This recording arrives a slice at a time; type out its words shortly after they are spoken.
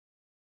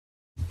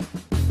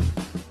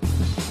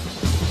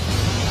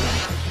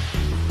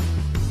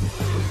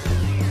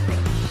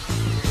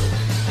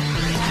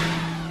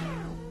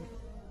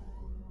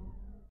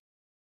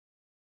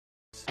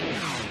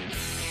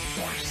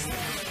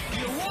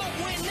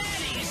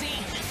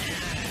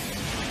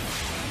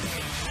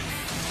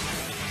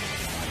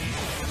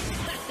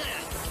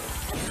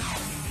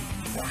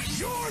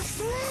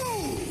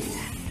through!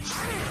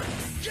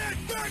 Get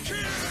back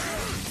here!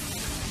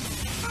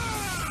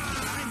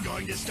 I'm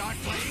going to start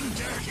playing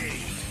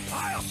dirty.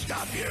 I'll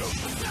stop you.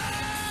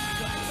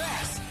 The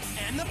Best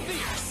and the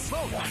Fierce.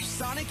 Vote on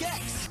Sonic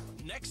X.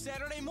 Next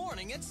Saturday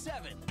morning at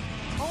 7.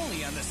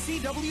 Only on the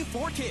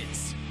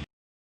CW4Kids.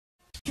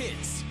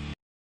 Kids.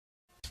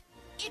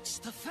 It's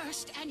the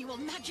first annual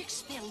Magic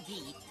Spell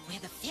Bee, where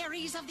the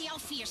fairies of the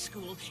Alfear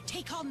School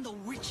take on the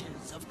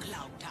witches of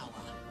Cloud Tower.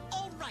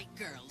 All right,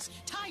 girls,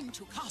 time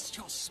to cast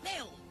your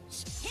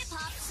spells.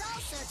 Hip-hop,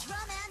 salsa,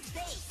 drum and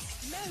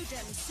bass.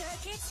 Modem,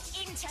 circuit,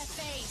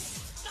 interface.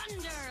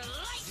 Thunder,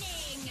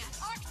 lightning,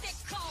 Arctic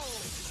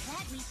cold,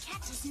 Ragweed,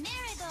 cactus,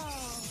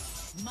 marigold.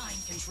 mind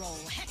control,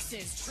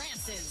 hexes,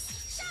 trances.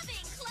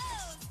 Shopping,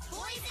 clothes,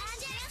 boys and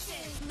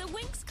dances. The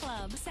Winx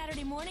Club,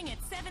 Saturday morning at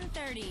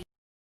 7:30.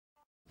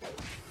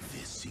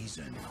 This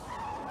season,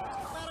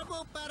 Bada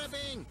boop, bada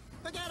bing.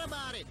 Forget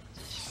about it.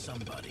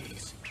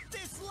 somebody's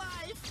This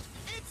life,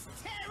 it's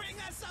tearing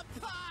us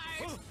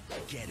apart.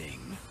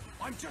 getting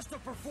I'm just a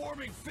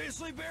performing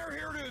Fizzly Bear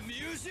here to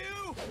amuse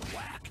you?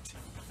 whacked.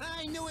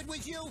 I knew it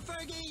was you,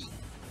 Fergie.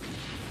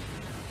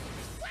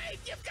 Wait,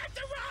 you've got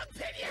the wrong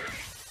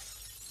pinata.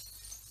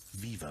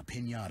 Viva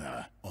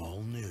Pinata,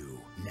 all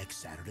new, next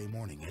Saturday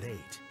morning at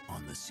 8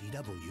 on the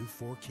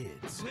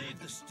CW4Kids. Leave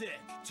the stick,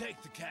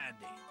 take the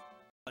candy.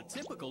 A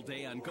typical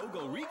day on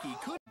Go-Go Riki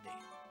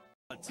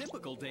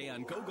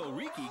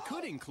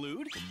could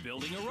include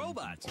building a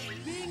robot,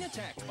 being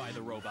attacked by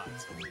the robot,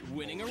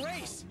 winning a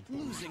race,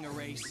 losing a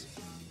race,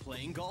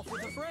 playing golf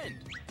with a friend,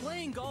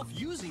 playing golf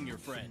using your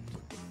friend,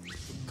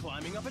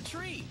 climbing up a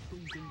tree,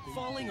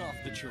 falling off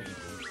the tree,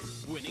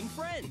 winning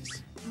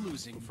friends,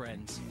 losing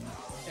friends,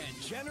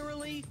 and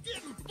generally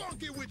Getting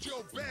funky with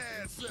your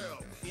bad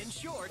self. in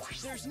short,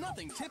 there's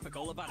nothing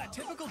typical about a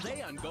typical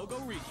day on Go-Go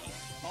Riki.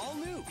 All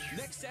new,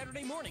 next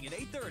Saturday morning at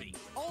 8:30,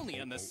 only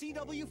on the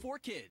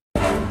CW4Kids.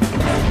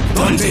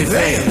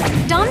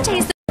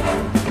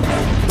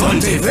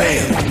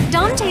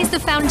 Dante's the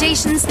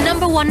Foundation's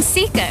 #1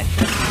 seeker.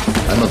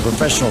 I'm a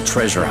professional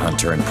treasure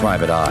hunter and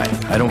private eye.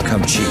 I don't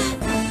come cheap.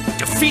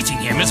 Defeating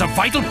him is a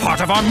vital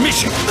part of our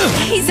mission.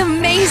 He's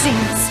amazing.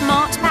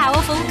 Smart,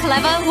 powerful,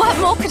 clever. What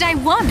more could I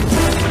want?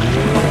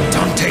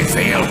 Dante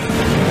Vale,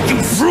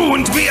 you've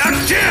ruined me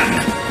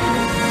again!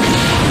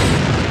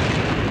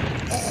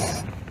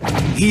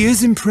 He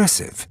is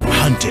impressive.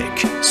 Hunting,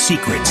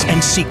 secrets,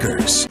 and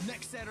seekers.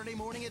 Next Saturday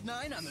morning at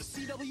 9 on the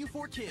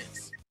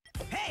CW4Kids.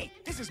 Hey,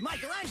 this is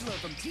Michelangelo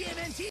from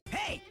TMNT.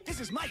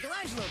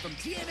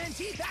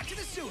 Back to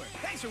the sewer.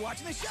 Thanks for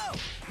watching the show.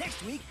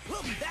 Next week,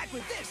 we'll be back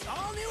with this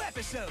all-new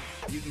episode.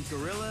 Mutant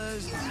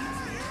gorillas,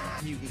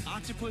 mutant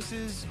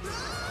octopuses,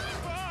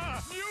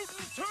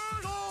 mutant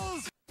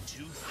turtles.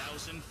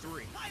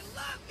 2003. I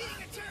love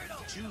being a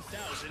turtle.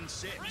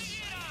 2006.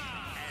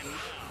 And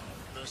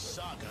now, the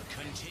saga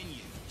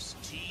continues.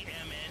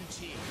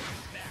 TMNT,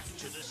 Back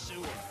to the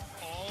Sewer.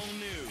 All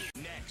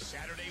new, next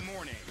Saturday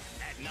morning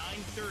at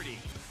 9:30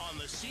 on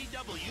the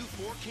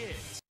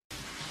CW4Kids.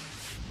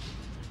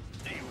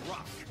 They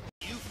rock.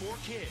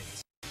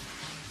 U4Kids.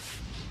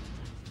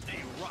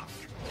 They rock.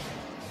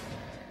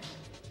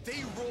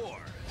 They roar.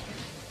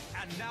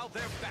 And now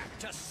they're back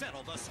to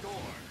settle the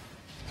score.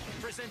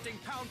 Presenting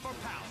pound for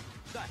pound,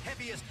 the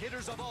heaviest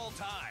hitters of all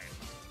time.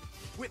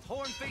 With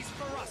horn-faced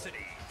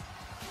ferocity,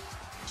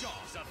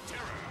 jaws of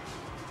terror,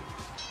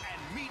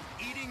 and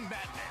meat-eating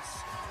madness.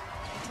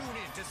 Tune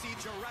in to see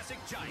Jurassic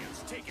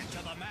Giants take it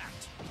to the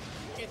mat.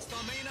 It's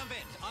the main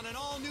event on an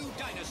all-new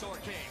Dinosaur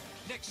King.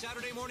 Next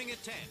Saturday morning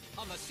at 10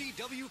 on the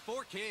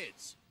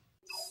CW4Kids.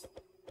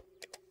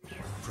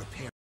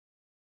 Prepare.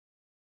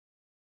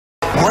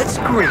 What's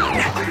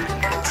green?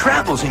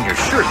 Travels in your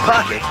shirt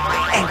pocket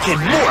and can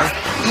morph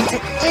into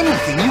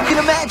anything you can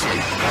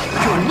imagine.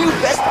 Your new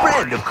best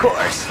friend, of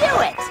course.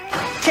 Do it!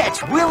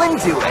 Catch Will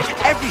and Do It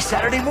every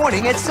Saturday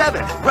morning at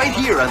 7, right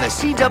here on the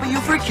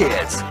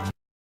CW4Kids.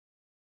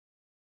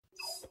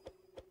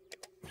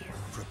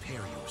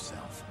 Prepare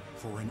yourself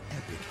for an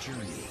epic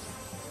journey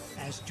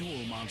as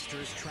dual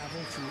monsters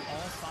travel through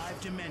all 5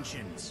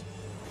 dimensions.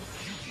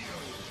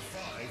 Yu-Gi-Oh!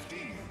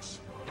 5Ds.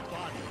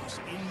 Bodies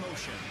in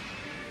motion.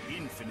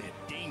 Infinite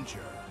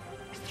danger.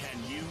 Can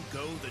you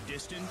go the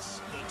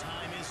distance? The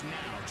time is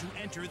now to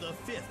enter the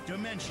 5th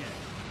dimension.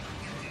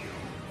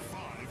 Yu-Gi-Oh!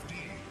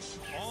 5Ds.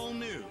 All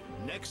new,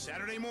 next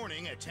Saturday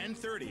morning at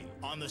 10:30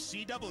 on the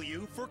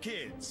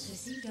CW4Kids. The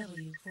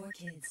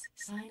CW4Kids.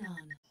 Sign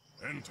on.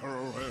 Enter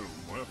a realm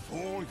where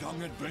 4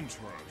 young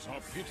adventurers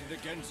are pitted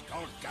against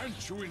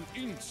gargantuan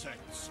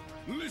insects,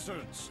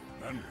 lizards,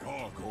 and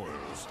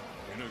gargoyles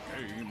in a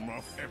game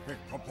of epic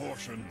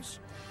proportions.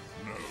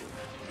 No,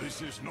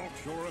 this is not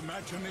your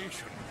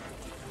imagination.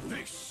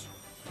 This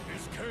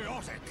is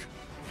chaotic.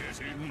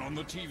 Get in on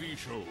the TV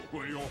show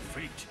where your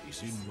fate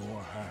is in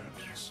your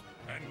hands.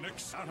 And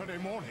next Saturday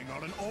morning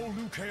on an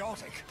all-new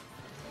Chaotic.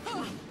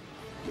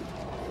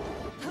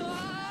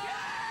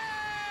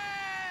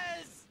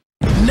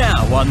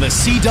 Now on the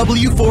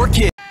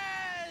CW4Kids.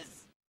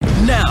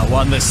 Now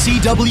on the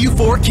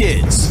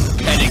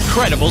CW4Kids. An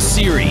incredible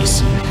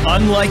series,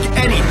 unlike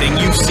anything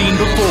you've seen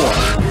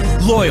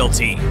before.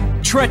 Loyalty,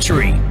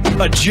 treachery,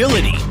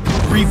 agility,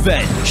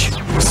 revenge.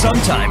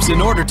 Sometimes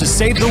in order to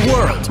save the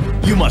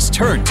world, you must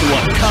turn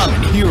to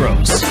uncommon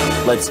heroes.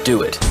 Let's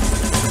do it.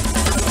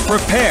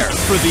 Prepare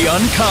for the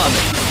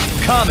uncommon.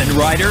 Kamen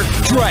Rider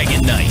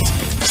Dragon Knight.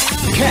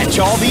 Catch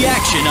all the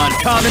action on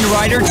Kamen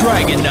Rider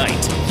Dragon Knight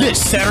this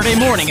Saturday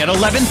morning at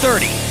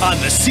 11:30 on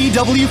the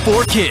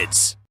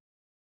CW4Kids.